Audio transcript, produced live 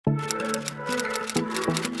Hey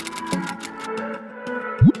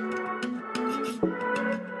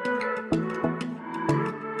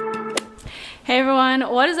everyone,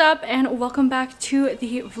 what is up and welcome back to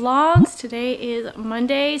the vlogs. Today is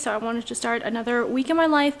Monday, so I wanted to start another week in my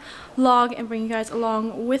life vlog and bring you guys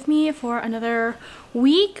along with me for another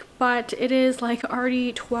week, but it is like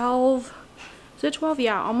already 12, is it 12?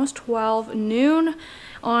 Yeah, almost 12 noon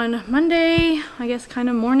on Monday, I guess kind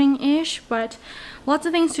of morning-ish, but lots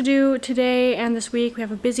of things to do today and this week. We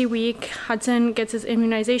have a busy week. Hudson gets his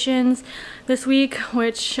immunizations this week,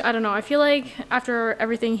 which I don't know, I feel like after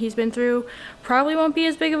everything he's been through probably won't be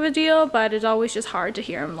as big of a deal, but it's always just hard to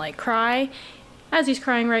hear him like cry, as he's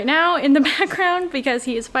crying right now in the background because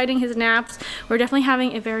he is fighting his naps. We're definitely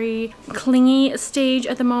having a very clingy stage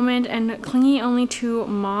at the moment, and clingy only to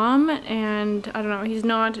mom, and I don't know, he's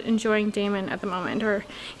not enjoying Damon at the moment, or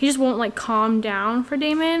he just won't like calm down for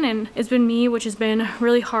Damon, and it's been me, which has been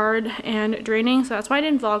really hard and draining. So that's why I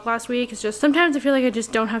didn't vlog last week. It's just sometimes I feel like I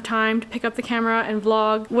just don't have time to pick up the camera and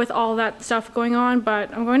vlog with all that stuff going on,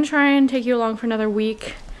 but I'm going to try and take you along for another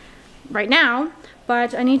week right now.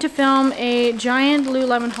 But I need to film a giant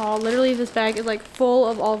Lululemon haul. Literally this bag is like full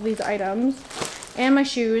of all of these items and my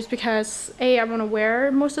shoes, because A, I want to wear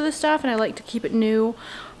most of this stuff and I like to keep it new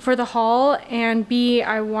for the haul, and B,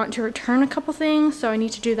 I want to return a couple things, so I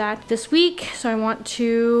need to do that this week. So I want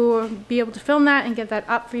to be able to film that and get that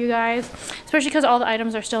up for you guys, especially because all the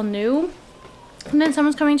items are still new. And then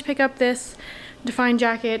someone's coming to pick up this Define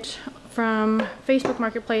jacket from Facebook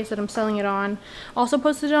Marketplace that I'm selling it on. Also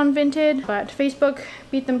posted it on Vinted, but Facebook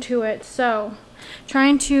beat them to it. So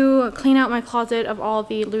trying to clean out my closet of all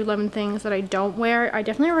the Lululemon things that I don't wear. I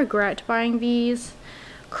definitely regret buying these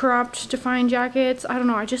cropped Define jackets. I don't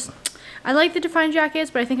know, I like the Define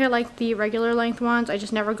jackets, but I think I like the regular length ones. I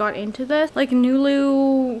just never got into this like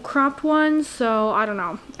Nulu cropped ones, so I don't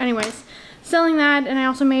know. Anyways, selling that, and I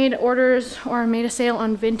also made orders, or made a sale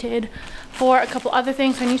on Vinted for a couple other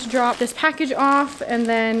things. So I need to drop this package off, and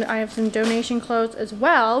then I have some donation clothes as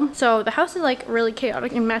well. So the house is like really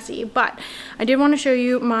chaotic and messy, but I did want to show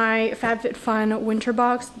you my FabFitFun winter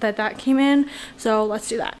box that came in, so let's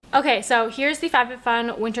do that. Okay, so here's the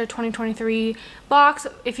FabFitFun winter 2023 box.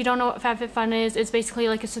 If you don't know what FabFitFun is, it's basically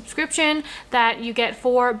like a subscription that you get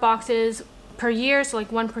 4 boxes per year, so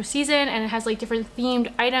like 1 per season, and it has like different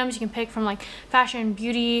themed items you can pick from, like fashion,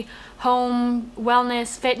 beauty, home,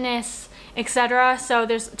 wellness, fitness, etc. So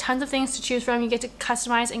there's tons of things to choose from. You get to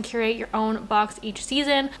customize and curate your own box each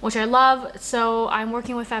season, which I love. So I'm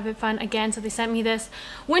working with FabFitFun again, so they sent me this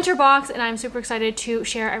winter box and I'm super excited to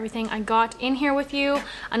share everything I got in here with you.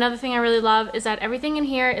 Another thing I really love is that everything in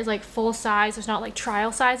here is like full size. There's not like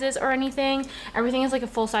trial sizes or anything. Everything is like a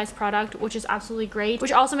full size product, which is absolutely great,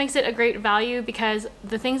 which also makes it a great value because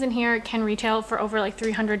the things in here can retail for over like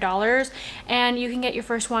 $300, and you can get your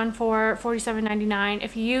first one for $47.99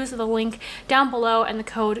 if you use the link down below and the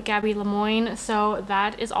code Gabby Lemoyne. So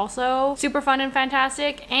that is also super fun and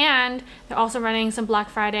fantastic, and they're also running some Black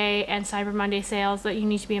Friday and Cyber Monday sales that you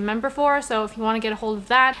need to be a member for. So if you want to get a hold of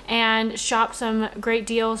that and shop some great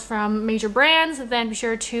deals from major brands, then be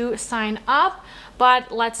sure to sign up.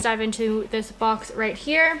 But let's dive into this box right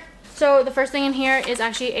here. So the first thing in here is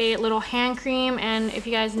actually a little hand cream, and if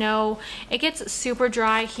you guys know, it gets super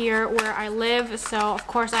dry here where I live, so of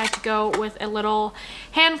course I have to go with a little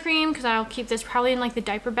hand cream because I'll keep this probably in like the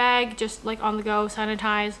diaper bag, just like on the go,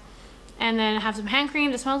 sanitize, and then have some hand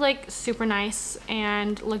cream. This smells like super nice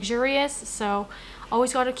and luxurious, so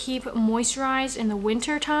always got to keep moisturized in the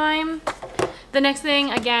winter time. The next thing,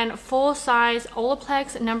 again, full size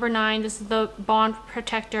Olaplex number 9. This is the Bond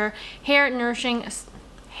Protector nourishing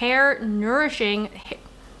hair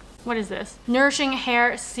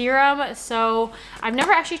serum. So I've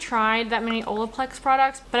never actually tried that many Olaplex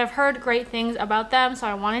products, but I've heard great things about them, so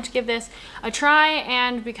I wanted to give this a try.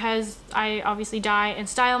 And because I obviously dye and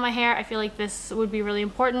style my hair, I feel like this would be really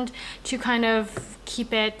important to kind of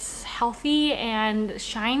keep it healthy and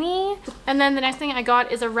shiny. And then the next thing I got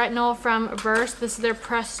is a retinol from Verse. This is their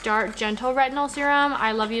Press Start Gentle Retinol Serum.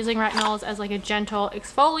 I love using retinols as like a gentle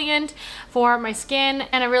exfoliant for my skin,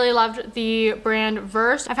 and I really loved the brand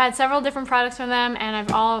Verse. I've had several different products from them and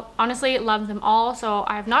I've honestly loved them all. So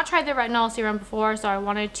I have not tried the retinol serum before, so I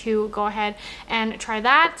wanted to go ahead and try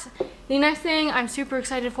that. The next thing I'm super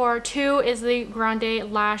excited for too is the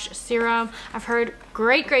Grande Lash Serum. I've heard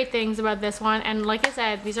great things about this one, and like I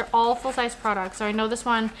said, these are all full-size products, so I know this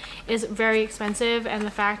one is very expensive, and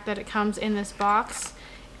the fact that it comes in this box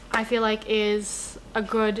I feel like is a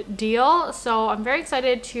good deal. So I'm very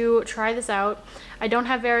excited to try this out. I don't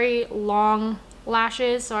have very long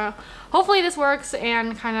lashes. So hopefully this works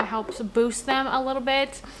and kind of helps boost them a little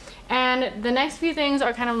bit. And the next few things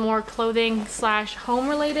are kind of more clothing slash home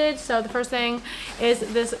related. So the first thing is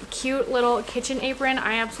this cute little kitchen apron.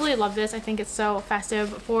 I absolutely love this. I think it's so festive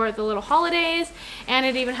for the little holidays. And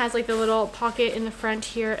it even has like the little pocket in the front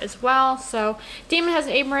here as well. So Damon has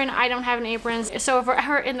an apron. I don't have an apron. So if we're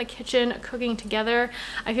ever in the kitchen cooking together,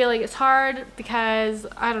 I feel like it's hard because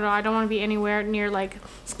I don't know, I don't want to be anywhere near like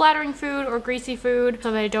splattering food or greasy food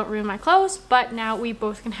so that I don't ruin my clothes. But now we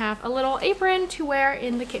both can have a little apron to wear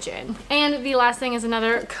in the kitchen. And the last thing is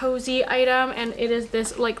another cozy item, and it is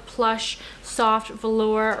this like plush soft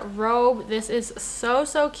velour robe. This is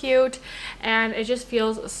so cute, and it just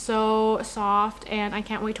feels so soft, and I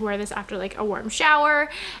can't wait to wear this after like a warm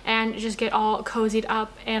shower and just get all cozied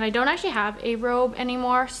up. And I don't actually have a robe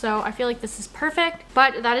anymore, so I feel like this is perfect.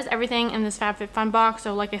 But that is everything in this FabFitFun box.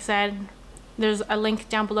 So like I said, there's a link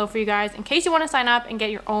down below for you guys in case you want to sign up and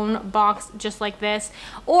get your own box just like this,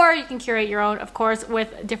 or you can curate your own, of course,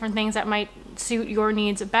 with different things that might suit your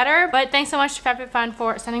needs better. But thanks so much to FabFitFun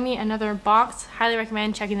for sending me another box. Highly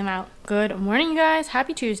recommend checking them out. Good morning, you guys.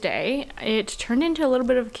 Happy Tuesday. It turned into a little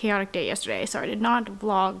bit of a chaotic day yesterday, so I did not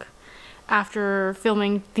vlog after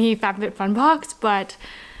filming the FabFitFun box, but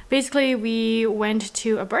basically we went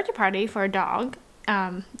to a birthday party for a dog,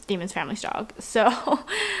 Damon's family's dog. So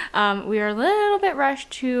we were a little bit rushed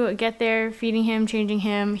to get there, feeding him, changing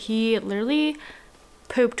him. He literally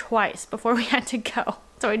pooped twice before we had to go.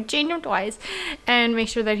 So I changed him twice and make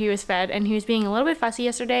sure that he was fed, and he was being a little bit fussy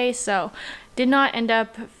yesterday, so did not end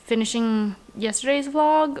up finishing yesterday's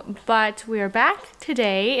vlog. But we are back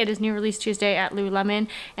today. It is New Release Tuesday at Lululemon,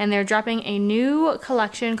 and they're dropping a new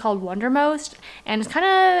collection called Wundermost, and it's kind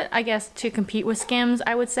of, I guess, to compete with Skims,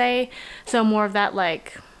 I would say. So more of that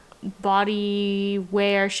like body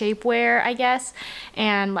wear, shapewear, I guess,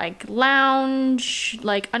 and like lounge,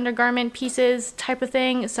 like undergarment pieces type of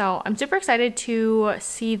thing. So I'm super excited to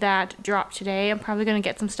see that drop today. I'm probably going to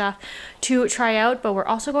get some stuff to try out, but we're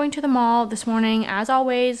also going to the mall this morning, as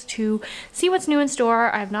always, to see what's new in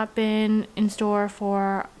store. I've not been in store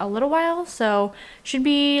for a little while, so should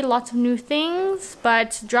be lots of new things,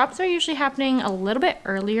 but drops are usually happening a little bit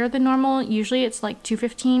earlier than normal. Usually it's like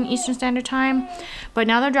 2:15 Eastern Standard Time, but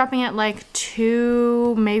now they're dropping at like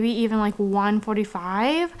 2, maybe even like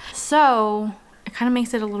 1:45. So it kind of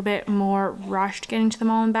makes it a little bit more rushed getting to the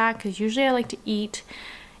mall and back, because usually I like to eat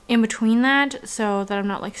in between that so that I'm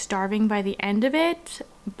not like starving by the end of it.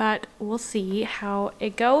 But we'll see how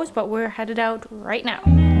it goes, but we're headed out right now.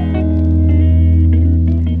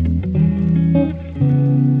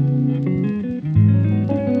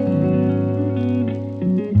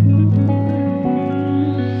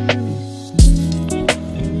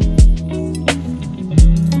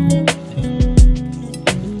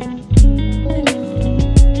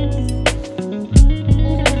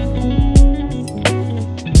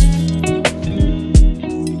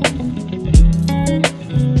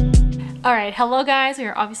 Alright, hello guys, we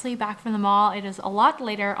are obviously back from the mall. It is a lot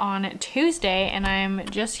later on Tuesday, and I'm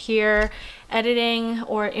just here editing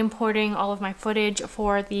or importing all of my footage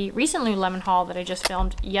for the recent Lululemon haul that I just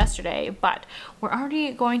filmed yesterday. But we're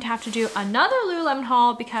already going to have to do another Lululemon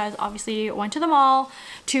haul because obviously I went to the mall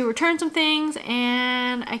to return some things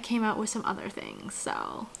and I came out with some other things.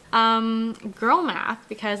 So girl math,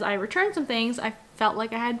 because I returned some things, I felt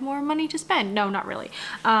like I had more money to spend. No, not really.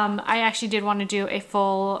 I actually did want to do a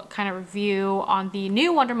full kind of review on the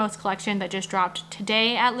new Wundermost collection that just dropped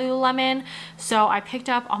today at Lululemon. So I picked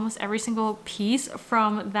up almost every single piece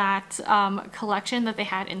from that collection that they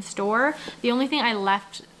had in store. The only thing I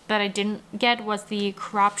left that I didn't get was the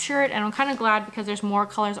crop shirt, and I'm kind of glad because there's more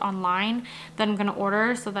colors online that I'm gonna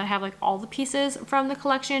order so that I have like all the pieces from the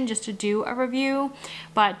collection just to do a review.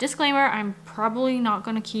 But disclaimer, I'm probably not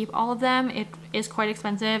gonna keep all of them. It is quite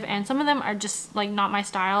expensive, and some of them are just like not my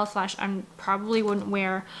style, slash I probably wouldn't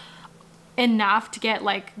wear enough to get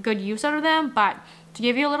like good use out of them. But to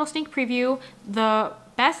give you a little sneak preview, the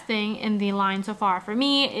best thing in the line so far for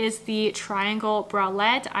me is the triangle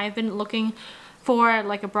bralette. I've been looking for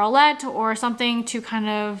like a bralette or something to kind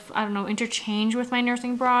of, I don't know, interchange with my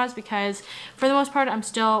nursing bras, because for the most part I'm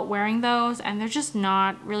still wearing those and they're just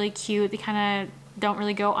not really cute. They kind of don't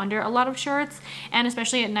really go under a lot of shirts, and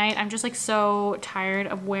especially at night I'm just like so tired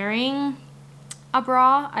of wearing a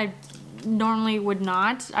bra. normally would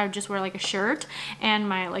not. I would just wear like a shirt and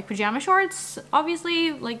my like pajama shorts,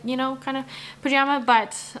 obviously, like, you know, kind of pajama,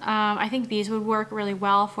 but I think these would work really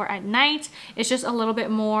well for at night. It's just a little bit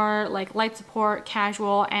more like light support,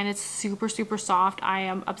 casual, and it's super, super soft. I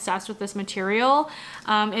am obsessed with this material.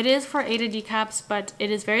 It is for A to D cups, but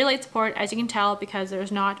it is very light support, as you can tell, because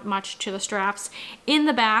there's not much to the straps in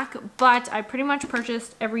the back. But I pretty much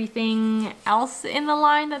purchased everything else in the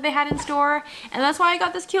line that they had in store, and that's why I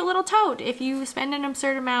got this cute little tote. If you spend an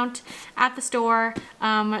absurd amount at the store,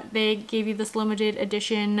 they gave you this limited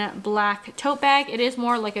edition black tote bag. It is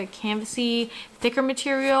more like a canvasy, thicker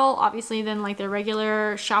material, obviously, than like their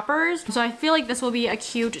regular shoppers. So I feel like this will be a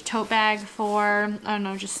cute tote bag for, I don't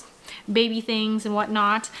know, just baby things and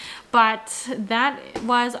whatnot. But that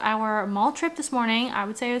was our mall trip this morning. I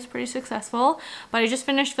would say it was pretty successful, but I just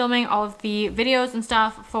finished filming all of the videos and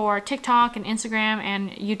stuff for TikTok and Instagram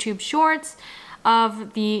and YouTube shorts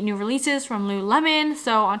of the new releases from Lululemon.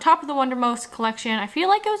 So on top of the Wundermost collection, I feel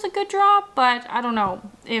like it was a good drop, but I don't know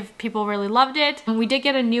if people really loved it. And we did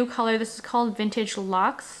get a new color. This is called Vintage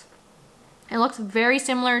Luxe. It looks very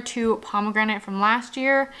similar to Pomegranate from last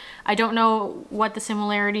year. I don't know what the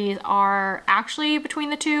similarities are actually between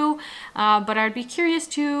the two, but I'd be curious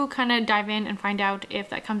to kind of dive in and find out if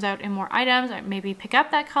that comes out in more items. I'd maybe pick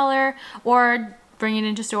up that color or bring it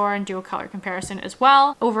into store and do a color comparison as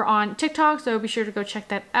well over on TikTok, so be sure to go check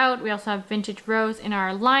that out. We also have Vintage Rose in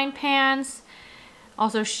our line pants,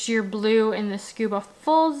 also sheer blue in the scuba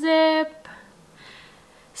full zip.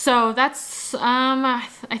 So that's I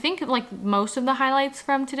think like most of the highlights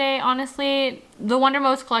from today. Honestly, the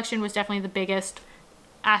Wundermost collection was definitely the biggest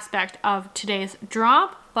aspect of today's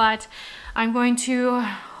drop, but I'm going to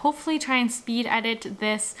hopefully try and speed edit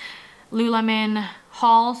this Lululemon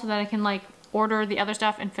haul so that I can like order the other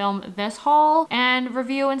stuff and film this haul and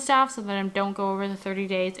review and stuff, so that I don't go over the 30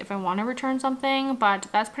 days if I want to return something. But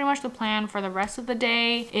that's pretty much the plan for the rest of the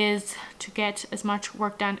day, is to get as much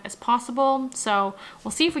work done as possible. So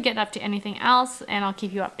we'll see if we get up to anything else, and I'll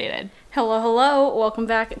keep you updated. Hello, welcome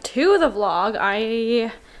back to the vlog.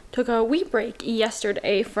 I took a wee break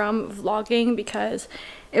yesterday from vlogging because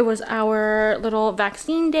it was our little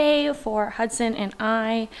vaccine day for Hudson and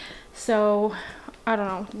I. So I don't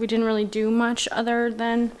know, we didn't really do much other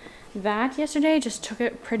than that yesterday. Just took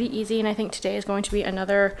it pretty easy, and I think today is going to be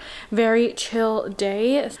another very chill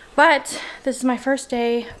day. But this is my first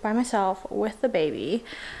day by myself with the baby.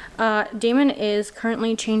 Damon is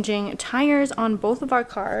currently changing tires on both of our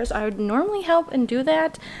cars. I would normally help and do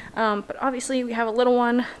that, but obviously we have a little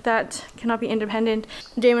one that cannot be independent.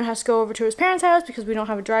 Damon has to go over to his parents' house because we don't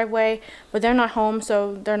have a driveway, but they're not home,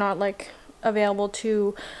 so they're not like available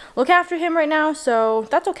to look after him right now, so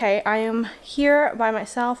that's okay. I am here by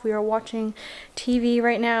myself. We are watching TV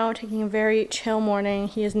right now, taking a very chill morning.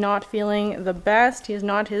 He is not feeling the best. He is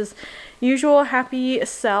not his usual happy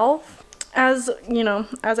self, as you know,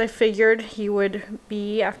 as I figured he would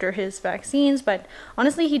be after his vaccines. But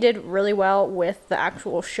honestly, he did really well with the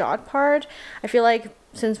actual shot part. I feel like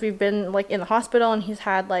since we've been like in the hospital and he's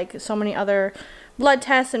had like so many other blood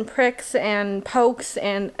tests and pricks and pokes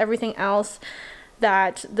and everything else,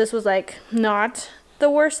 that this was like not the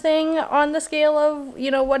worst thing on the scale of,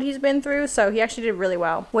 you know, what he's been through. So he actually did really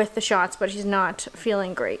well with the shots, but he's not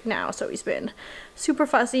feeling great now. So he's been super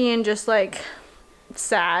fussy and just like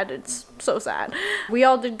sad. It's so sad. We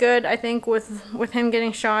all did good, I think, with him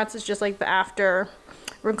getting shots. It's just like the after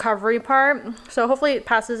recovery part. So hopefully it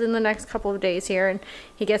passes in the next couple of days here and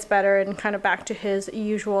he gets better and kind of back to his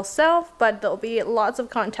usual self. But there'll be lots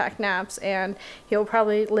of contact naps, and he'll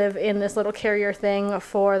probably live in this little carrier thing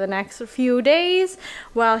for the next few days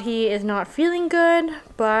while he is not feeling good.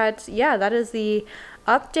 But yeah, that is the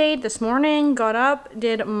update this morning. Got up,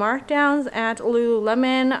 did markdowns at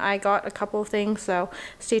Lululemon. I got a couple of things, so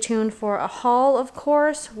stay tuned for a haul, of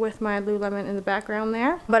course, with my Lululemon in the background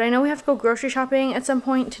there. But I know we have to go grocery shopping at some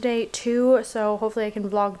point today too, so hopefully I can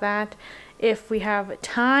vlog that if we have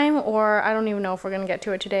time, or I don't even know if we're gonna get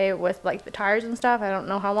to it today with like the tires and stuff. I don't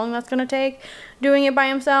know how long that's gonna take doing it by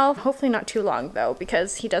himself. Hopefully not too long though,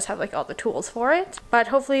 because he does have like all the tools for it. But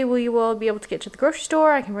hopefully we will be able to get to the grocery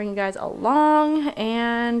store. I can bring you guys along,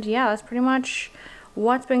 and yeah, that's pretty much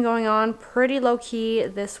what's been going on. Pretty low-key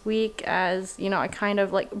this week, as you know, I kind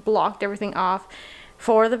of like blocked everything off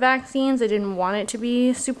for the vaccines. I didn't want it to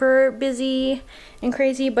be super busy and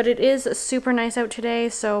crazy, but it is super nice out today,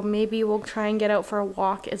 so maybe we'll try and get out for a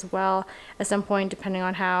walk as well at some point, depending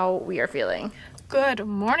on how we are feeling. Good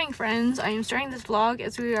morning, friends. I am starting this vlog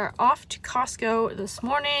as we are off to Costco this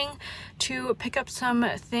morning to pick up some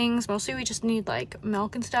things. Mostly we just need like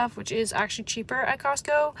milk and stuff, which is actually cheaper at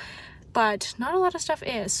Costco but not a lot of stuff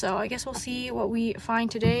is, so I guess we'll see what we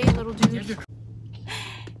find today, little dude.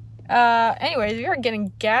 Anyways, we are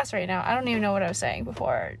getting gas right now. I don't even know what I was saying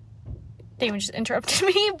before Damon just interrupted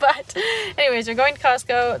me, but anyways, we're going to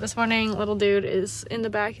Costco this morning. Little dude is in the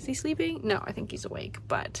back. Is he sleeping? No, I think he's awake,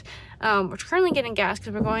 but we're currently getting gas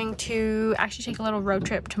because we're going to actually take a little road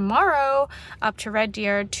trip tomorrow up to Red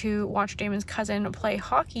Deer to watch Damon's cousin play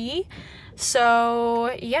hockey. So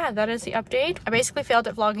yeah, that is the update. I basically failed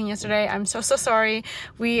at vlogging yesterday. I'm so sorry.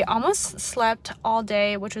 We almost slept all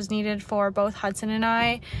day, which was needed for both Hudson and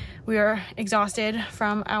I. We were exhausted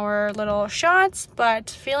from our little shots, but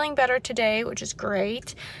feeling better today, which is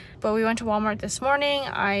great. But we went to Walmart this morning.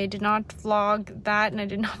 I did not vlog that, and I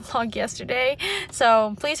did not vlog yesterday,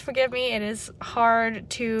 so please forgive me. It is hard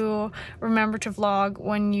to remember to vlog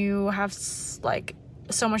when you have like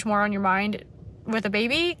so much more on your mind with a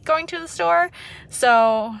baby going to the store,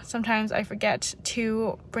 so sometimes I forget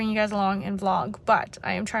to bring you guys along and vlog, but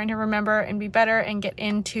I am trying to remember and be better and get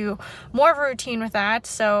into more of a routine with that,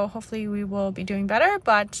 so hopefully we will be doing better.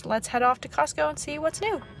 But let's head off to Costco and see what's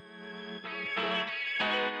new.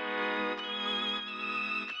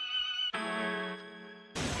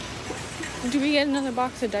 Do we get another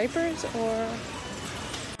box of diapers, or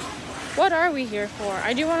what are we here for?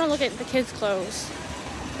 I do want to look at the kids' clothes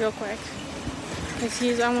real quick, because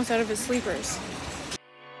he's almost out of his sleepers.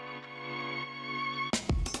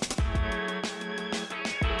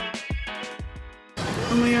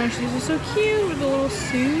 Oh my gosh, these are so cute with the little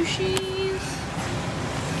sushis,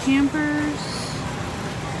 campers.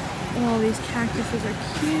 Oh, these cactuses are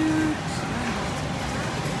cute.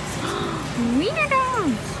 Wiener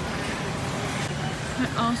dogs! I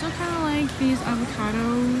also kind of like these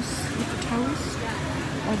avocados with the toast,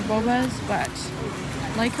 or the bobas, but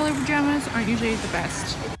light color pajamas aren't usually the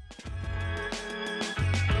best.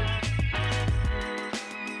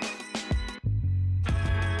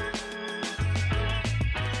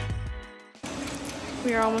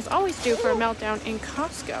 We are almost always due for a meltdown in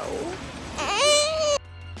Costco.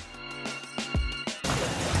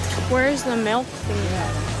 Where's the milk thingy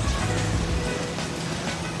at?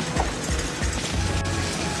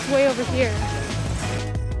 It's way over here.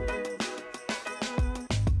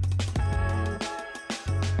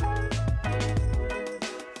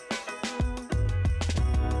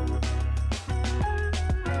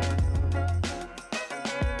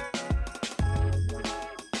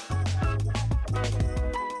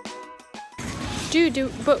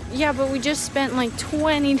 Dude, but we just spent like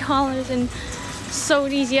 $20 in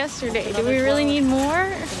sodies yesterday. Do we really need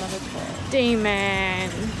more? Damon.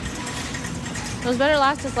 Those better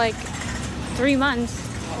last us like 3 months.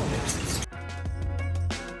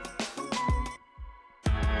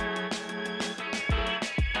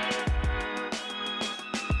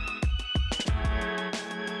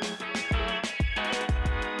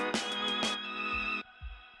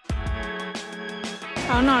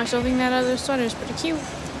 I don't know, I still think that other sweater is pretty cute.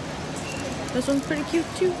 This one's pretty cute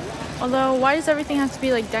too. Although, why does everything have to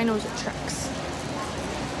be like dinos and Treks?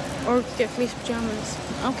 Or we could get fleece pajamas.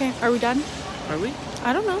 Okay, are we done? Are we?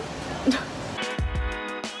 I don't know.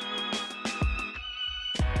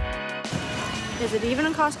 Is it even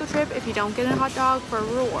a Costco trip if you don't get a hot dog for a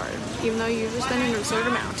reward, even though you usually spend an absurd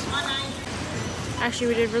amount? Actually,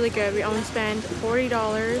 we did really good. We only spent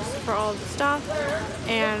 $40 for all of the stuff,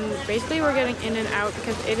 and basically we're getting in and out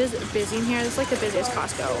because it is busy in here. This is like the busiest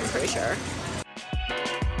Costco, I'm pretty sure.